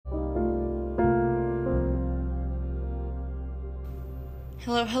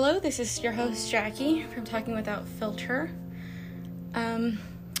Hello, this is your host, Jackie, from Talking Without Filter. I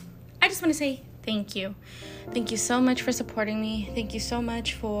just want to say thank you. Thank you so much for supporting me. Thank you so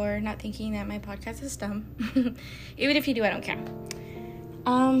much for not thinking that my podcast is dumb. Even if you do, I don't care.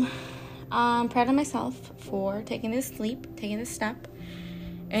 I'm proud of myself for taking this step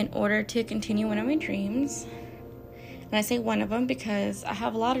in order to continue one of my dreams. And I say one of them because I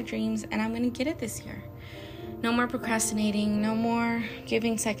have a lot of dreams and I'm going to get it this year. No more procrastinating, no more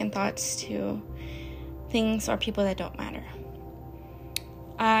giving second thoughts to things or people that don't matter.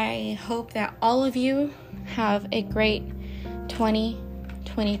 I hope that all of you have a great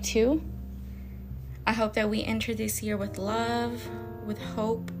 2022. I hope that we enter this year with love, with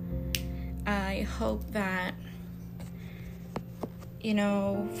hope. I hope that,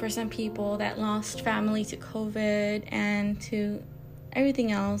 for some people that lost family to COVID and to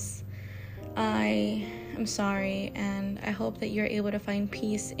everything else, I'm sorry, and I hope that you're able to find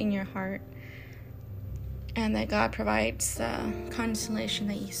peace in your heart and that God provides the consolation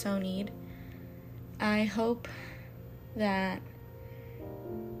that you so need. I hope that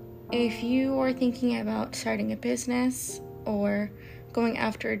if you are thinking about starting a business or going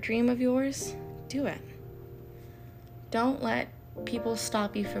after a dream of yours, do it. Don't let people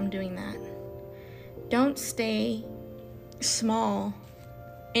stop you from doing that. Don't stay small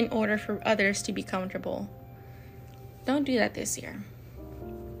in order for others to be comfortable. Don't do that this year.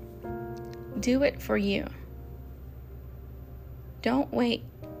 Do it for you. Don't wait.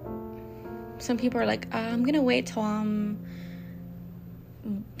 Some people are like, I'm gonna wait till I'm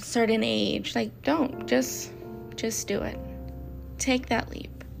a certain age. Don't. Just do it. Take that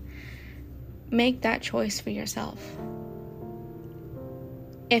leap. Make that choice for yourself.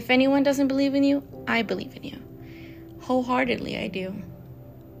 If anyone doesn't believe in you, I believe in you. Wholeheartedly, I do.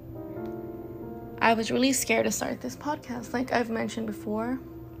 I was really scared to start this podcast, like I've mentioned before,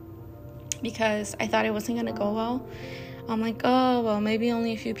 because I thought it wasn't going to go well. I'm like, maybe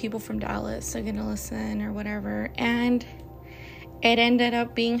only a few people from Dallas are going to listen or whatever. And it ended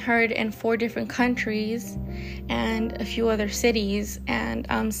up being heard in 4 different countries and a few other cities. And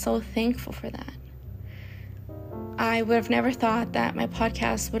I'm so thankful for that. I would have never thought that my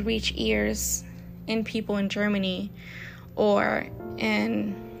podcast would reach ears in people in Germany or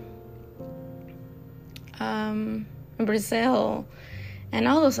in Brazil and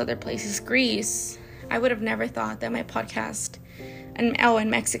all those other places, Greece. I would have never thought that my podcast, and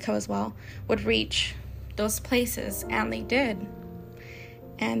Mexico as well, would reach those places, and they did.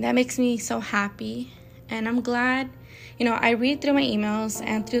 And that makes me so happy, and I'm glad. I read through my emails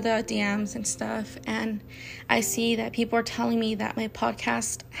and through the DMs and stuff, and I see that people are telling me that my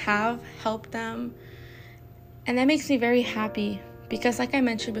podcast have helped them, and that makes me very happy. Because like I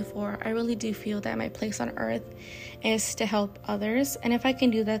mentioned before, I really do feel that my place on earth is to help others. And if I can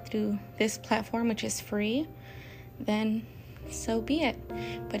do that through this platform, which is free, then so be it.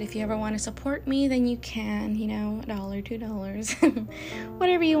 But if you ever want to support me, then you can, $1, $2,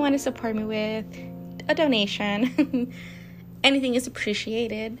 whatever you want to support me with, a donation. Anything is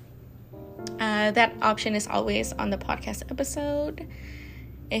appreciated. That option is always on the podcast episode.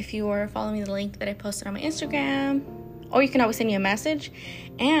 If you are following the link that I posted on my Instagram, or you can always send me a message,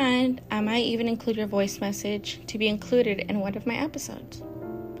 and I might even include your voice message to be included in one of my episodes.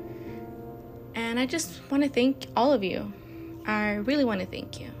 And I just want to thank all of you. I really want to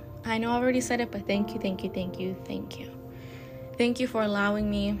thank you. I know I already said it, but thank you. Thank you for allowing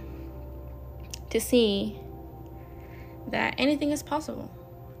me to see that anything is possible.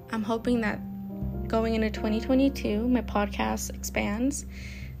 I'm hoping that going into 2022, my podcast expands,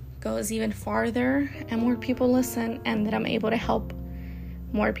 goes even farther, and more people listen, and that I'm able to help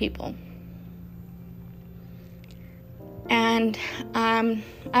more people. And I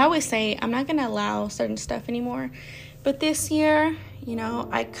always say I'm not going to allow certain stuff anymore, but this year,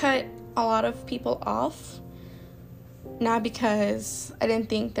 I cut a lot of people off, not because I didn't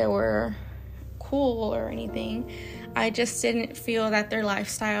think they were cool or anything. I just didn't feel that their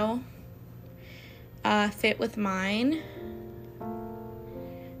lifestyle fit with mine.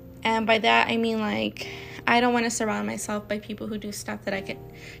 And by that, I mean, I don't want to surround myself by people who do stuff that I could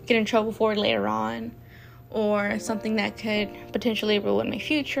get in trouble for later on, or something that could potentially ruin my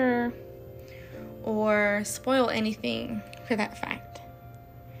future, or spoil anything for that fact.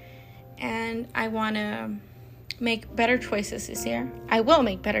 And I want to make better choices this year. I will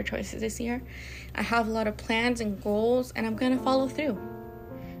make better choices this year. I have a lot of plans and goals, and I'm going to follow through.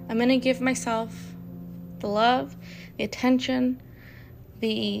 I'm going to give myself the love, the attention,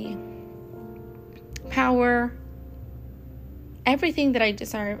 the power, everything that I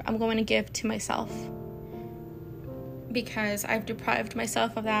deserve, I'm going to give to myself. because I've deprived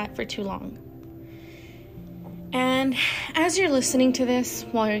myself of that for too long. And as you're listening to this,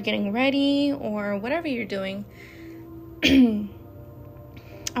 while you're getting ready or whatever you're doing,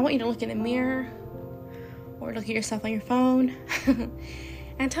 I want you to look in the mirror or look at yourself on your phone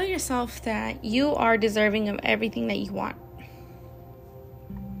and tell yourself that you are deserving of everything that you want.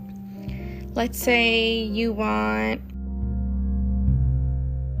 Let's say you want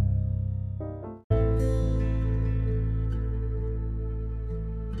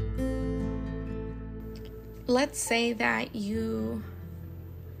let's say that you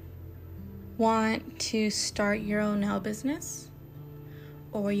want to start your own nail business,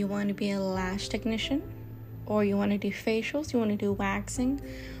 or you want to be a lash technician, or you want to do facials, you want to do waxing,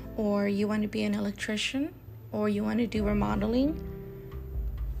 or you want to be an electrician, or you want to do remodeling,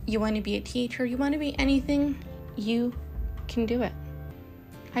 you want to be a teacher, you want to be anything, you can do it.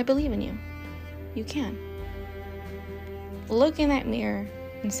 I believe in you. You can. Look in that mirror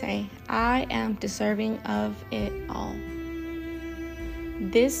and say, I am deserving of it all.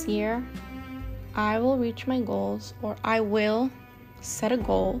 This year, I will reach my goals, or I will set a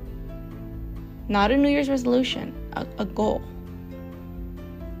goal, not a New Year's resolution, a goal.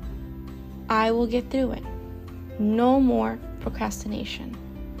 I will get through it. No more procrastination.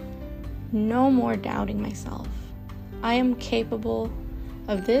 No more doubting myself. I am capable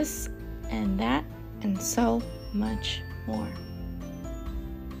of this and that and so much more.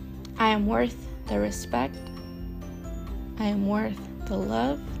 I am worth the respect. I am worth the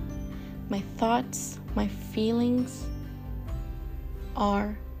love. My thoughts, my feelings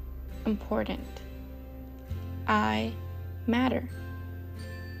are important. I matter.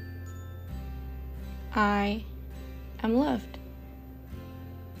 I am loved.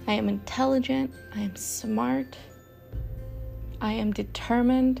 I am intelligent. I am smart. I am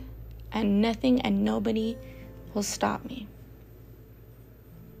determined, and nothing and nobody will stop me.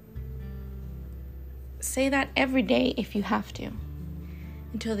 Say that every day if you have to,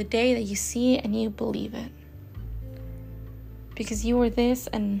 until the day that you see it and you believe it. Because you are this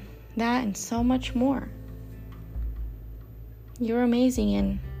and that and so much more. You're amazing,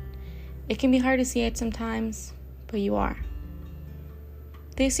 and it can be hard to see it sometimes, but you are.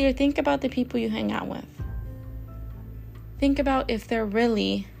 This year, think about the people you hang out with. Think about if they're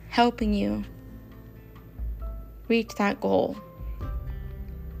really helping you reach that goal.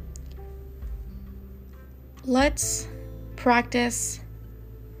 Let's practice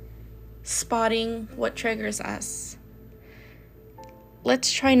spotting what triggers us.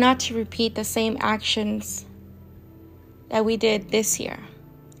 Let's try not to repeat the same actions that we did this year.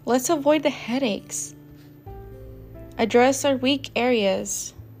 Let's avoid the headaches. Address our weak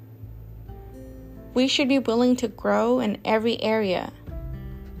areas. We should be willing to grow in every area.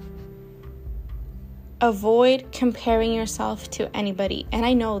 Avoid comparing yourself to anybody. And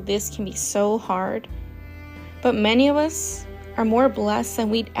I know this can be so hard, but many of us are more blessed than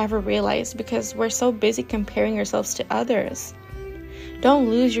we'd ever realize because we're so busy comparing ourselves to others. Don't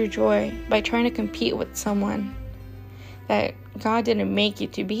lose your joy by trying to compete with someone that God didn't make you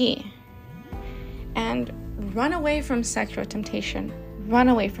to be. And run away from sexual temptation. Run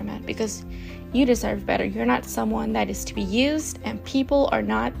away from it because you deserve better. You're not someone that is to be used, and people are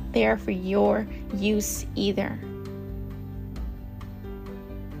not there for your use either.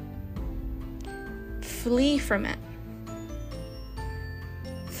 Flee from it.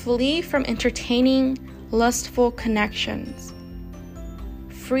 Flee from entertaining lustful connections.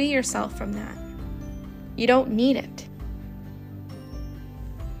 Free yourself from that. You don't need it.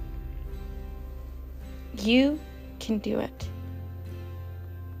 You can do it.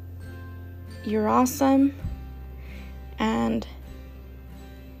 You're awesome, and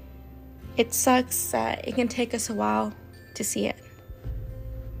it sucks that it can take us a while to see it.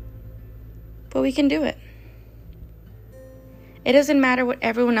 But we can do it. It doesn't matter what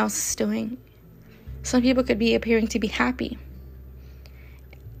everyone else is doing. Some people could be appearing to be happy,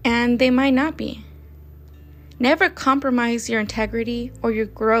 and they might not be. Never compromise your integrity or your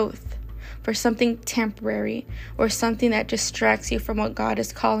growth for something temporary or something that distracts you from what God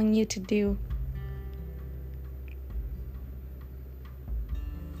is calling you to do.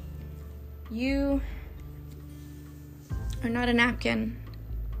 You are not a napkin.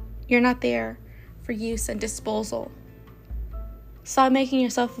 You're not there for use and disposal. Stop making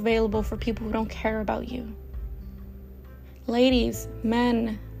yourself available for people who don't care about you. Ladies,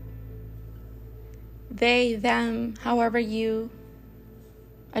 men, they, them, however you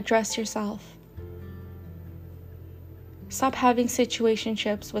address yourself. Stop having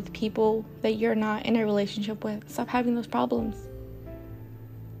situationships with people that you're not in a relationship with. Stop having those problems.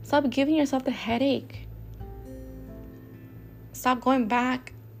 Stop giving yourself the headache. Stop going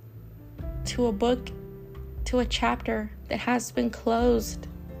back to a book, to a chapter that has been closed.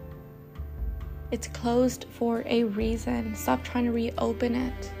 It's closed for a reason. Stop trying to reopen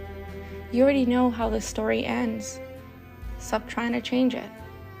it. You already know how the story ends. Stop trying to change it.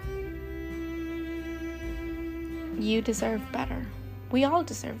 You deserve better. We all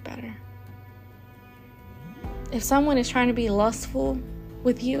deserve better. If someone is trying to be lustful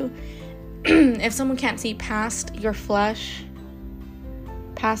with you, if someone can't see past your flesh,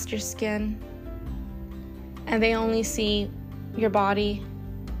 past your skin, and they only see your body,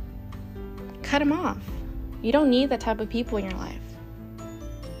 cut them off. You don't need that type of people in your life.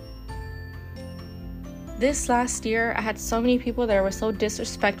 This last year, I had so many people that were so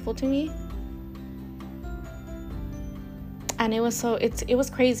disrespectful to me. And it was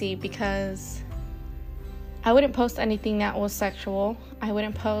crazy because I wouldn't post anything that was sexual. I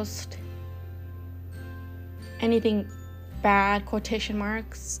wouldn't post anything bad, quotation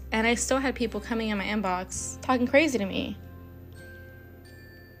marks. And I still had people coming in my inbox talking crazy to me.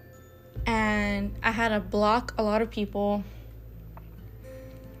 And I had to block a lot of people,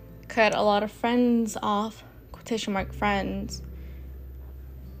 cut a lot of friends off, quotation mark friends,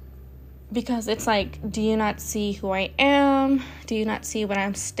 because it's like, do you not see who I am? Do you not see what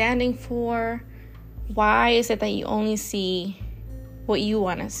I'm standing for? Why is it that you only see what you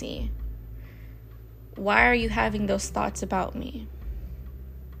want to see? Why are you having those thoughts about me?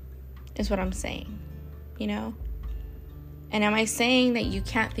 Is what I'm saying, you know? And am I saying that you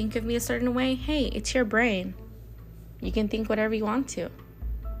can't think of me a certain way? Hey, it's your brain. You can think whatever you want to.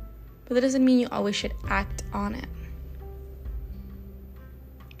 But that doesn't mean you always should act on it.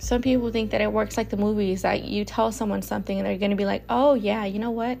 Some people think that it works like the movies, that you tell someone something and they're going to be like, oh yeah, you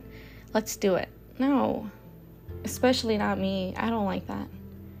know what? Let's do it. No, especially not me. I don't like that.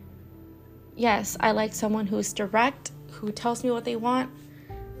 Yes, I like someone who's direct, who tells me what they want.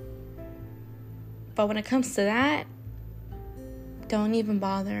 But when it comes to that, don't even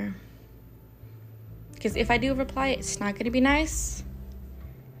bother. Because if I do reply, it's not going to be nice,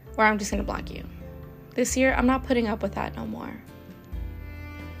 or I'm just going to block you. This year, I'm not putting up with that no more.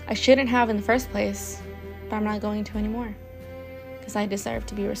 I shouldn't have in the first place, but I'm not going to anymore. Because I deserve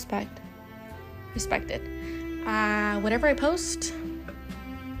to be respected. Whatever I post,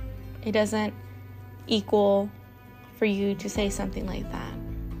 it doesn't equal for you to say something like that.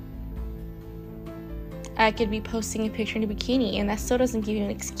 I could be posting a picture in a bikini, and that still doesn't give you an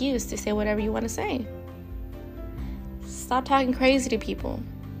excuse to say whatever you want to say. Stop talking crazy to people.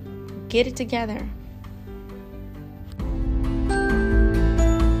 Get it together.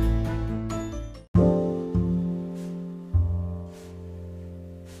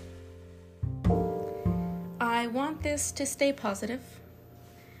 I want this to stay positive.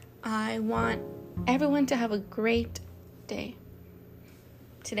 I want everyone to have a great day.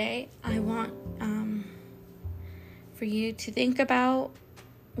 Today, I want for you to think about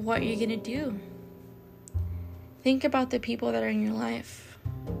what you're going to do. Think about the people that are in your life.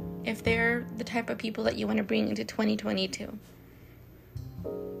 If they're the type of people that you want to bring into 2022.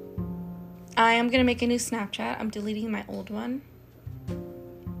 I am going to make a new Snapchat. I'm deleting my old one.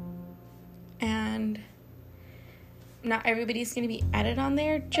 And not everybody's going to be added on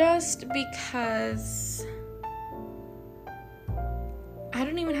there just because I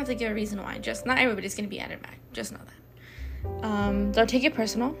don't even have to give a reason why. Just not everybody's going to be added back. Just know that. Don't take it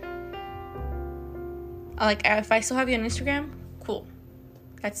personal. Like, if I still have you on Instagram, cool.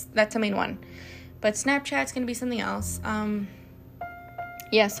 That's the main one. But Snapchat's going to be something else.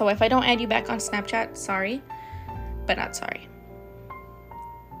 Yeah, so if I don't add you back on Snapchat, sorry. But not sorry.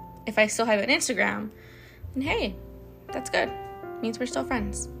 If I still have an Instagram, then hey, that's good. It means we're still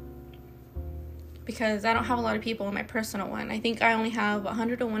friends. Because I don't have a lot of people on my personal one. I think I only have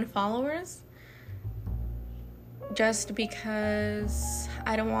 101 followers. Just because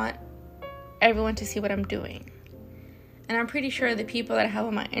I don't want everyone to see what I'm doing. And I'm pretty sure the people that I have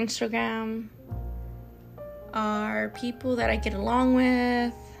on my Instagram are people that I get along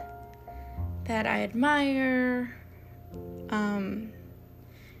with, that I admire,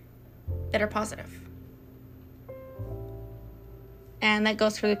 that are positive. And that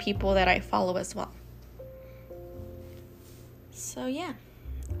goes for the people that I follow as well. So yeah.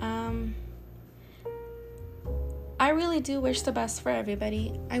 I really do wish the best for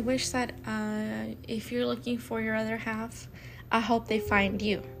everybody. I wish that if you're looking for your other half, I hope they find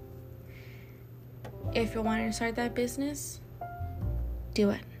you. If you're wanting to start that business,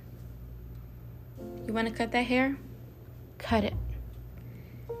 do it. You want to cut that hair? Cut it.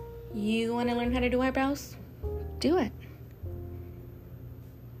 You want to learn how to do eyebrows? Do it.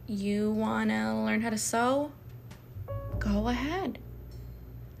 You want to learn how to sew? go ahead.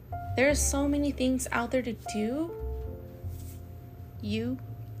 There's so many things out there to do. You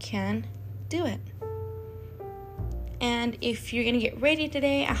can do it. And if you're going to get ready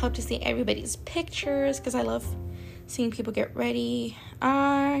today, I hope to see everybody's pictures because I love seeing people get ready.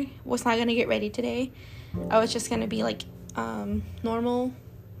 I was not going to get ready today. I was just going to be like normal.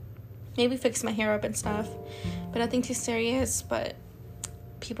 Maybe fix my hair up and stuff. But nothing too serious. But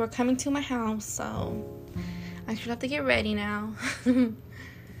people are coming to my house, so I should have to get ready now.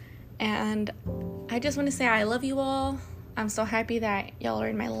 And I just want to say I love you all. I'm so happy that y'all are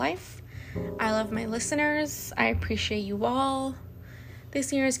in my life. I love my listeners. I appreciate you all.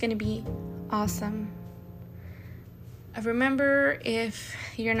 This year is going to be awesome. Remember, if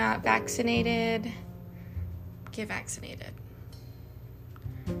you're not vaccinated, get vaccinated.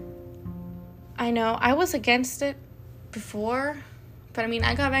 I know I was against it before, but I mean,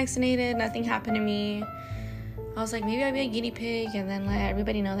 I got vaccinated. Nothing happened to me. I was like, maybe I'll be a guinea pig and then let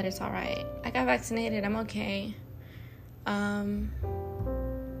everybody know that it's all right. I got vaccinated. I'm okay.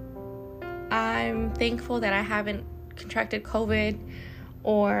 I'm thankful that I haven't contracted COVID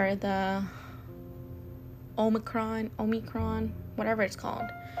or the Omicron, whatever it's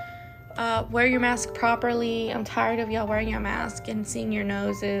called. Wear your mask properly. I'm tired of y'all wearing your mask and seeing your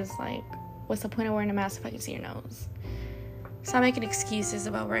noses. Like, what's the point of wearing a mask if I can see your nose? Stop making excuses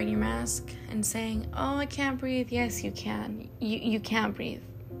about wearing your mask and saying, oh, I can't breathe. Yes, you can. You can't breathe.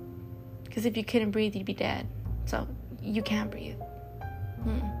 Because if you couldn't breathe, you'd be dead. So, you can't breathe.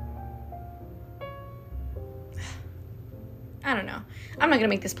 I don't know. I'm not going to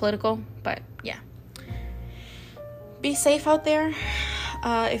make this political, but yeah. Be safe out there.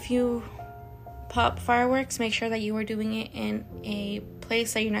 If you pop fireworks, make sure that you are doing it in a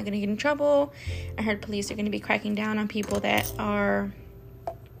place that you're not going to get in trouble. I heard police are going to be cracking down on people that are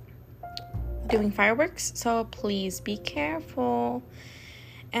doing fireworks, so please be careful.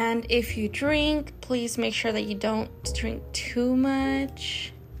 And if you drink, please make sure that you don't drink too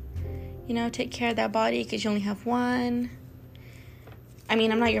much. You know, take care of that body because you only have one. I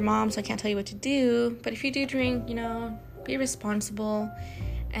mean, I'm not your mom, so I can't tell you what to do. But if you do drink, you know, be responsible.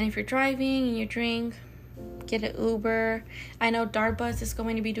 And if you're driving and you drink, get an Uber. I know Darbus is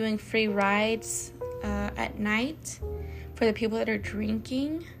going to be doing free rides at night for the people that are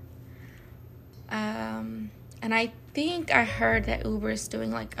drinking. And I think I heard that Uber is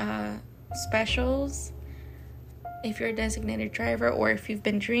doing like specials if you're a designated driver or if you've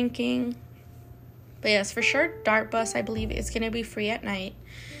been drinking. But yes, for sure, Darbus, I believe, is going to be free at night.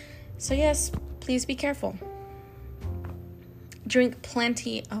 So yes, please be careful. Drink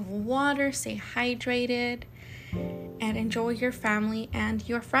plenty of water, stay hydrated, and enjoy your family and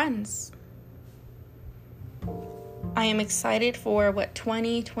your friends. I am excited for what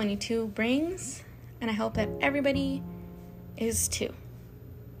 2022 brings, and I hope that everybody is too.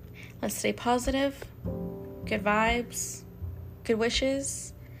 Let's stay positive, good vibes, good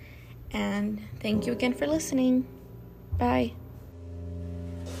wishes, and thank you again for listening. Bye.